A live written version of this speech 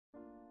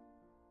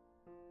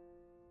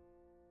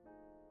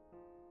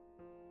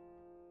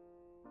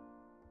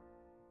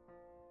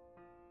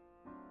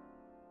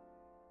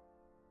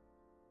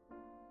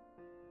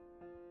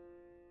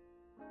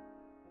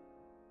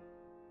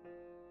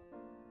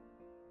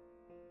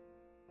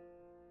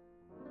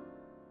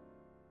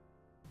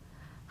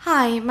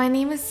Hi, my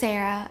name is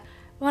Sarah.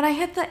 When I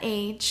hit the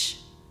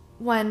age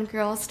when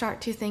girls start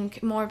to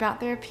think more about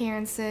their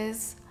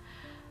appearances,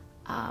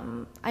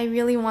 I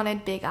really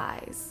wanted big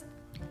eyes.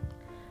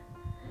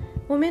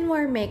 Women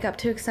wear makeup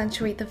to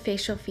accentuate the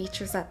facial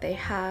features that they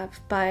have,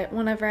 but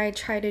whenever I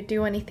try to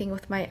do anything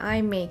with my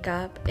eye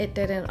makeup, it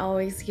didn't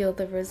always yield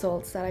the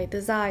results that I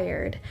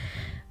desired.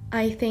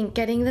 I think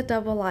getting the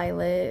double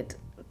eyelid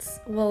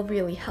will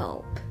really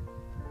help.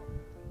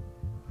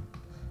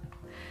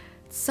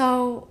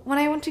 So when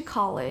I went to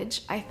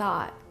college, I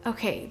thought,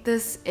 okay,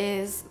 this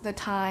is the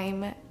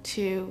time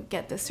to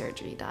get the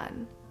surgery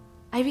done.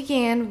 I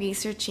began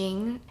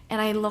researching and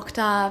I looked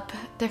up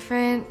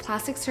different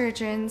plastic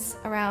surgeons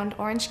around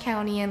Orange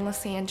County and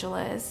Los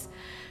Angeles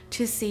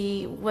to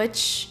see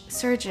which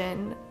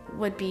surgeon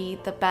would be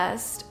the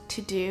best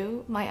to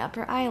do my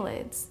upper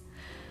eyelids.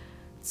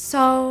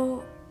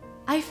 So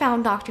I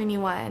found Dr.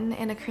 Newen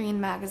in a Korean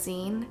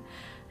magazine,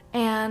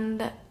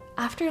 and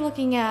after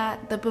looking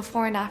at the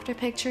before and after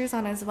pictures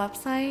on his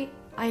website,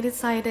 I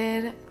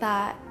decided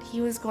that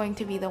he was going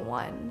to be the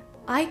one.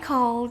 I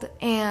called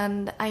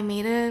and I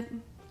made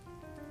an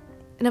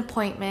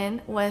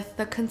appointment with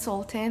the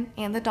consultant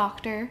and the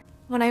doctor.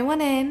 When I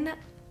went in,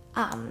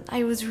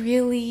 I was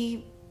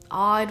really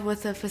awed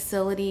with the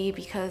facility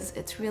because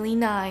it's really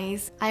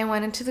nice. I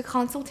went into the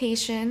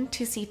consultation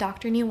to see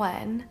Dr.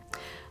 Newen.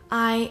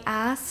 I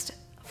asked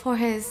for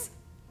his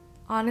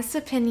honest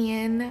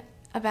opinion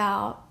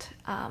about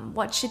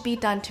what should be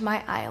done to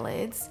my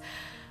eyelids,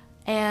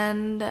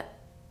 and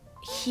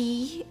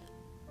he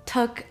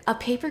took a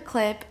paper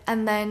clip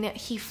and then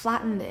he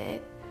flattened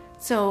it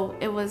so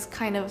it was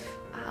kind of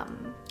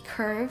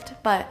curved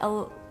but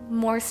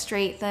more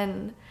straight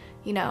than,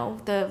 you know,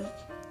 the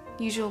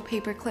usual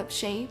paper clip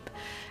shape.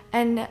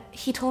 And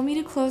he told me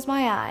to close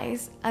my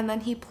eyes, and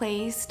then he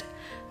placed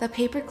the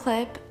paper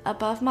clip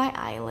above my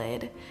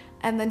eyelid,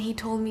 and then he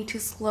told me to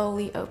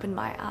slowly open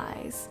my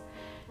eyes.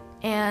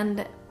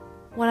 And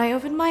when I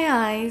opened my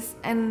eyes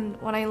and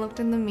when I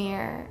looked in the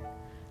mirror,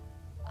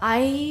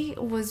 I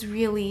was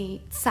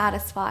really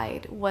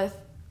satisfied with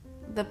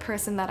the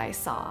person that I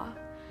saw.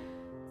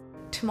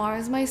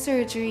 Tomorrow's my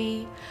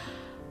surgery.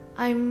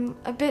 I'm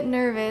a bit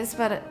nervous,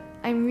 but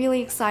I'm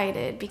really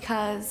excited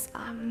because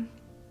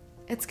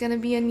it's gonna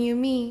be a new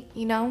me,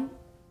 you know?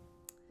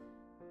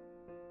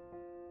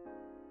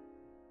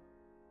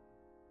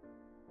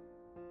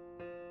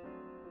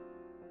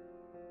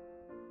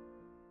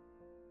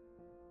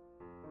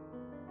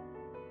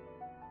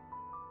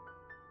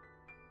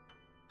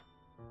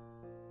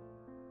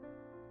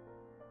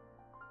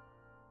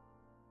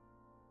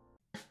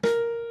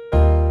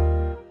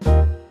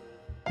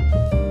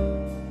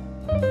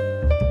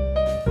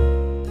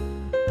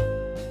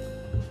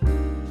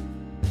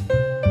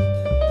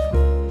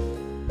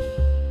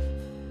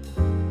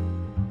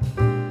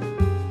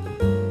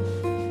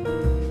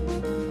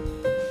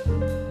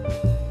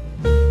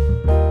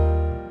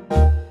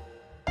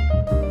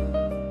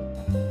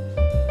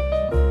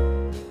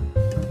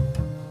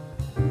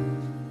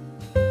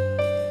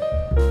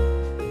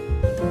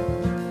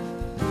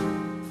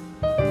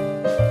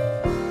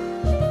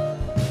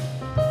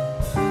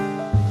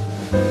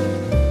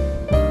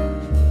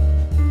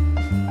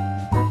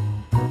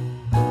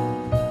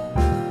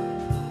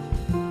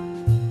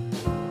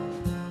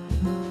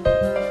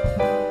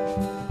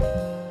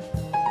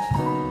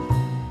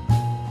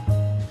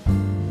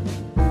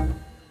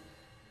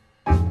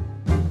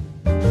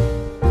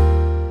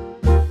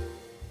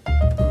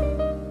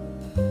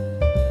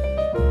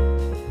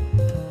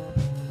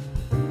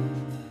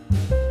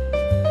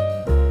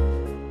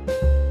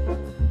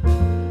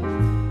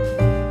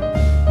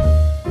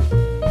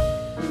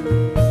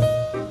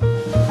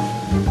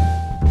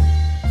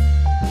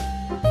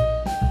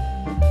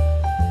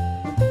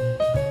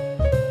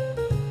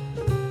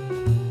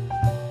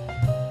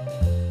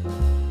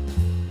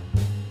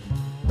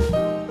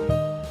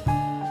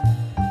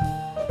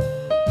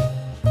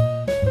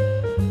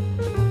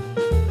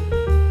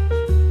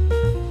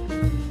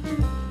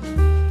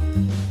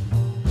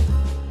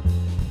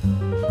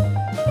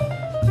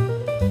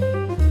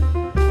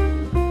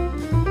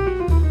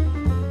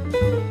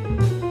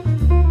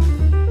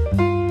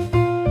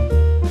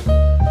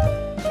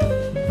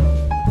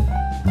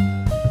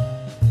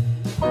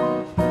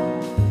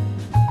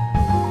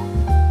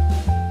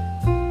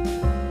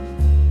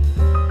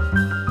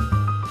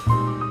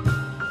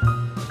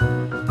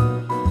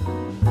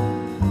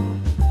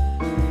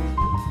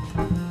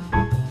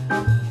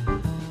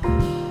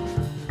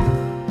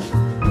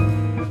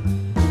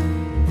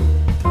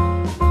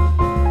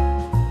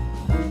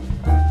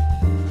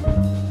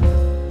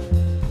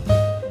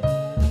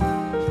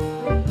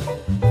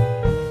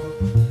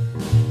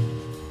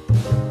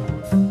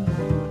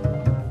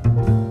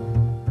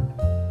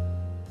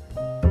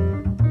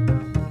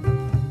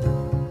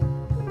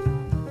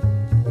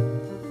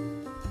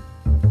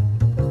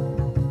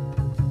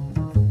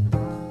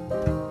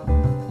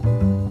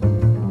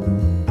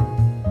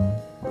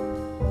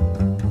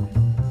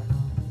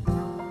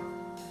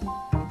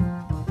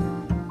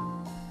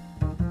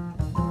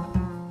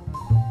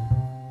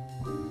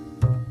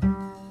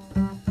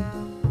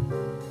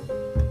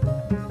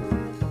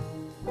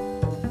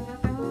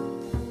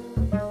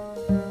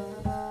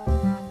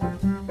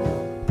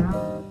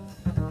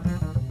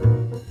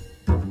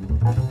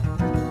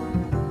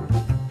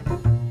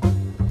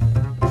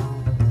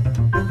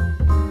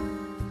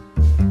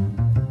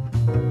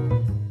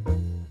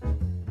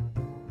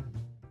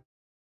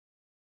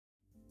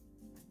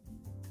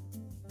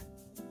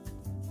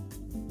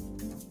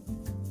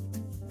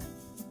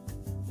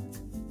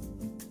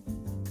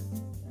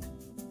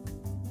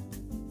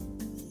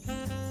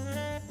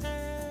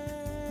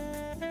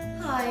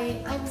 Hi,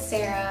 I'm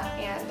Sarah,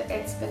 and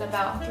it's been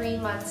about 3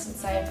 months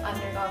since I've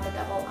undergone the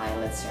double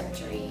eyelid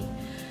surgery.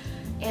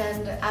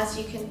 And as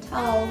you can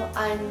tell,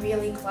 I'm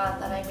really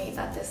glad that I made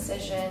that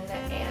decision,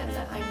 and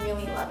I'm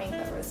really loving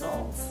the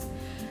results.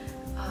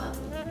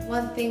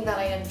 One thing that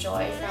I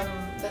enjoy from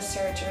the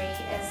surgery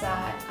is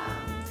that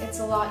it's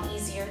a lot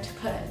easier to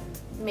put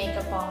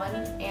makeup on,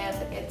 and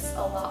it's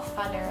a lot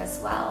funner as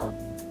well.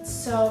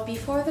 So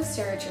before the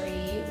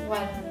surgery,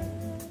 when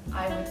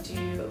I would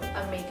do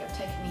a makeup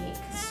technique,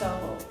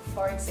 so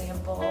for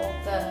example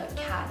the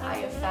cat eye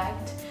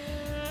effect,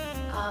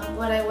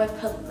 when I would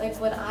put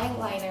liquid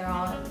eyeliner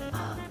on,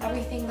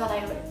 everything that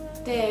I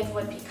did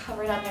would be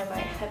covered under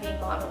my heavy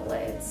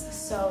monolids,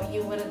 so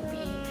you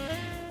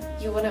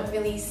wouldn't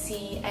really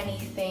see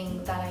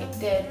anything that I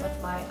did with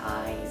my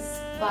eyes.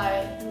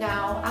 But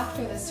now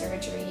after the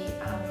surgery,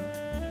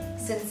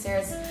 since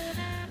there's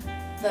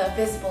the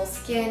visible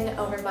skin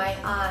over my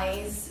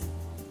eyes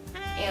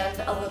and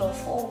a little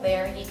fold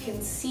there, you can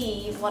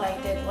see what I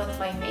did with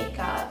my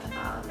makeup.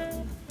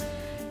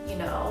 You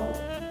know,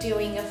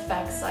 doing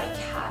effects like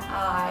cat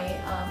eye,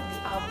 the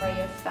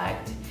ombre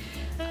effect,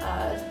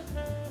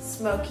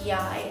 smoky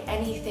eye,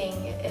 anything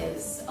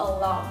is a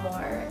lot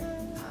more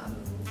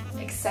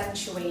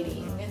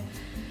accentuating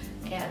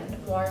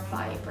and more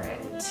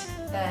vibrant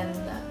than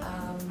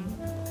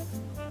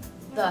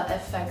the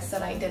effects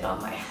that I did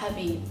on my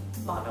heavy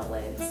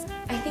monolids.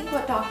 I think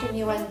what Dr.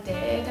 Newen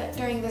did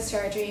during the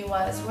surgery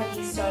was when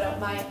he sewed up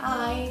my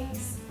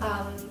eyes,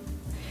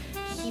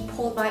 he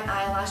pulled my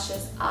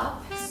eyelashes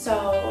up,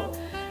 so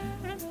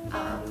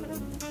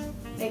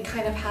it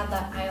kind of had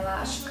that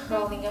eyelash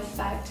curling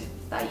effect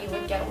that you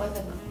would get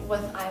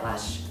with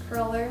eyelash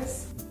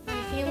curlers.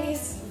 My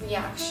family's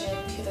reaction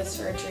to the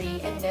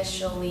surgery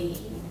initially,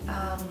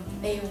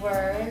 they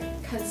were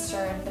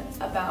concerned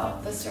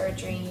about the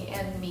surgery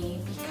and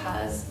me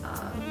because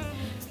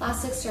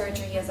plastic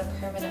surgery is a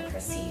permanent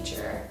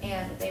procedure,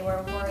 and they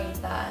were worried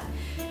that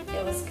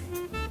it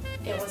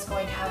was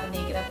going to have a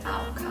negative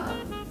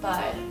outcome.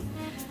 But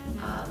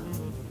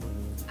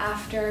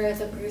after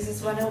the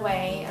bruises went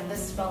away and the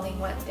swelling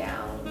went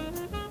down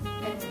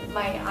and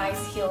my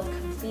eyes healed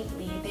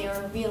completely, they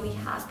were really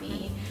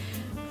happy.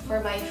 For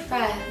my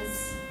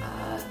friends,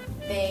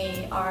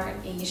 they are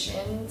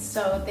Asian,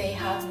 so they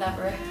have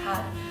never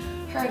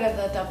heard of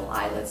the double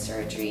eyelid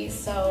surgery,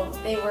 so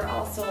they were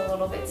also a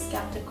little bit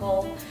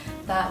skeptical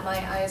that my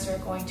eyes were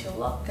going to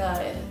look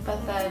good.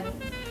 But then,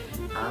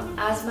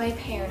 as my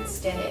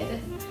parents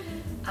did,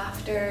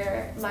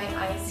 after my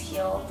eyes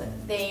healed,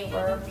 they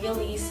were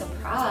really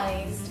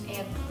surprised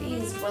and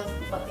pleased with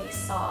what they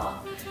saw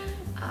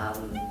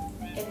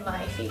in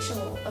my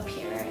facial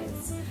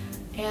appearance.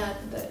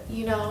 And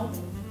you know,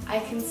 I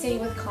can say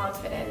with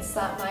confidence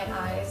that my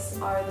eyes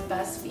are the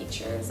best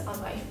features on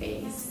my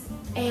face.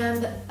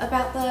 And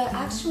about the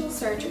actual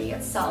surgery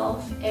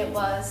itself, it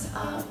was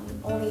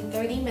only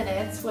 30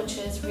 minutes, which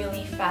is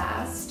really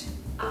fast.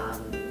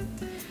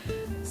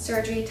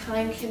 Surgery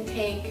time can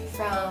take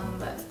from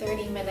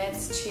 30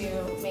 minutes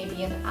to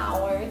maybe an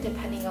hour,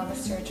 depending on the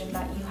surgeon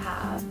that you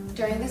have.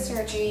 During the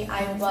surgery,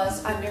 I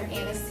was under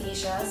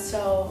anesthesia,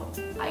 so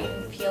I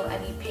didn't feel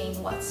any pain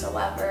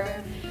whatsoever.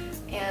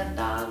 And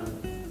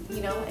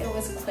you know, it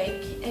was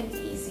quick and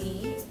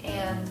easy,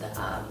 and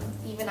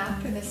even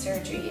after the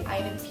surgery,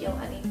 I didn't feel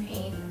any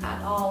pain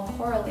at all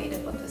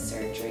correlated with the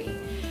surgery.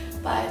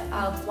 But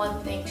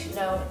one thing to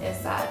note is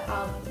that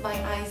my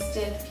eyes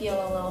did feel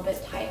a little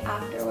bit tight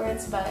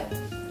afterwards, but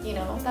you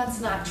know, that's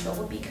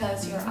natural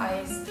because your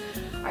eyes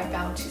are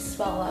bound to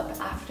swell up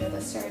after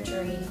the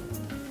surgery.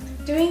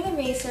 Doing the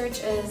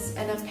research is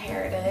an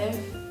imperative,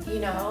 you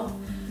know.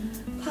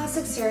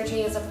 Plastic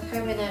surgery is a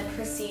permanent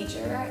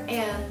procedure,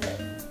 and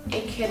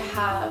it could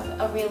have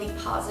a really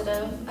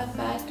positive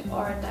effect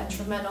or a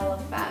detrimental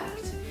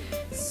effect.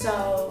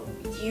 So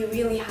you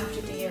really have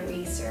to do your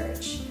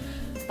research.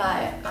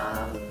 But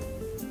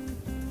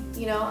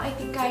you know, I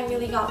think I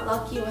really got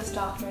lucky with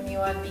Dr.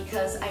 Newen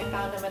because I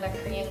found him in a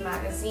Korean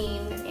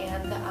magazine,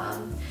 and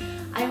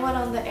I went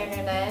on the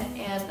internet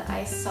and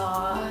I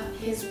saw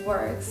his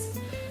works,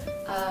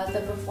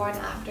 the before and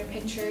after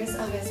pictures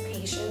of his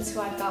patients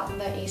who had gotten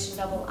the Asian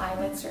double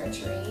eyelid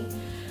surgery,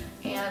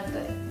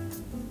 and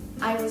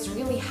I was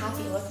really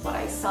happy with what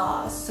I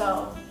saw,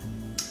 so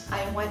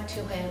I went to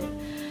him,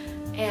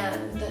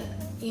 and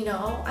you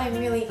know, I'm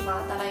really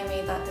glad that I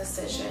made that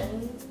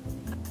decision.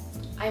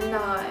 I'm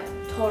not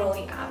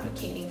totally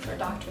advocating for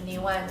Dr.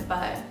 Newen,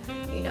 but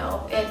you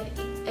know,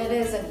 it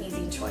is an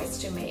easy choice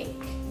to make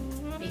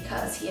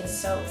because he is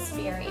so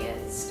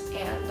experienced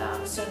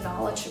and so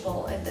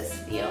knowledgeable in this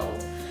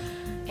field.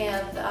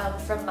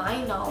 And from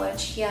my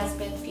knowledge, he has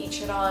been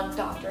featured on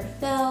Dr.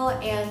 Phil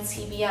and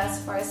CBS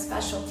for his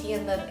specialty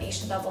in the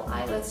Asian double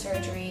eyelid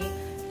surgery.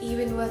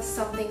 Even with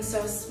something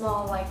so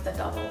small like the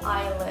double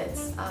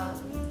eyelids,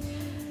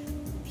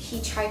 he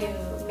tried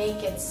to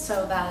make it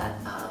so that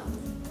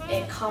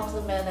it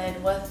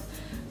complemented with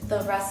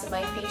the rest of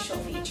my facial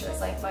features,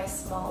 like my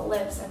small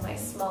lips and my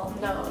small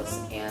nose.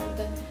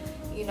 And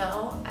you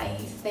know, I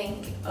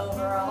think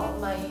overall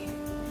my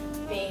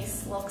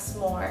face looks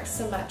more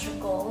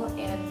symmetrical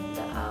and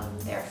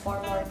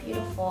therefore more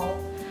beautiful.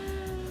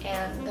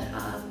 And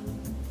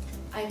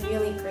I'm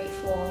really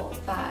grateful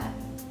that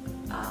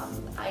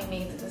I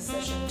made the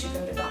decision to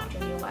go to Dr.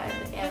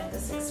 Newen, and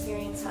this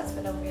experience has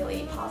been a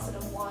really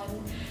positive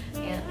one,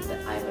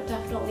 and I would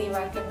definitely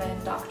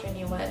recommend Dr.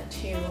 Newen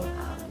to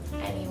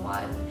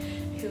anyone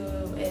who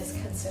is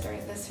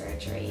considering the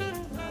surgery.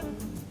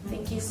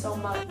 Thank you so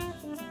much.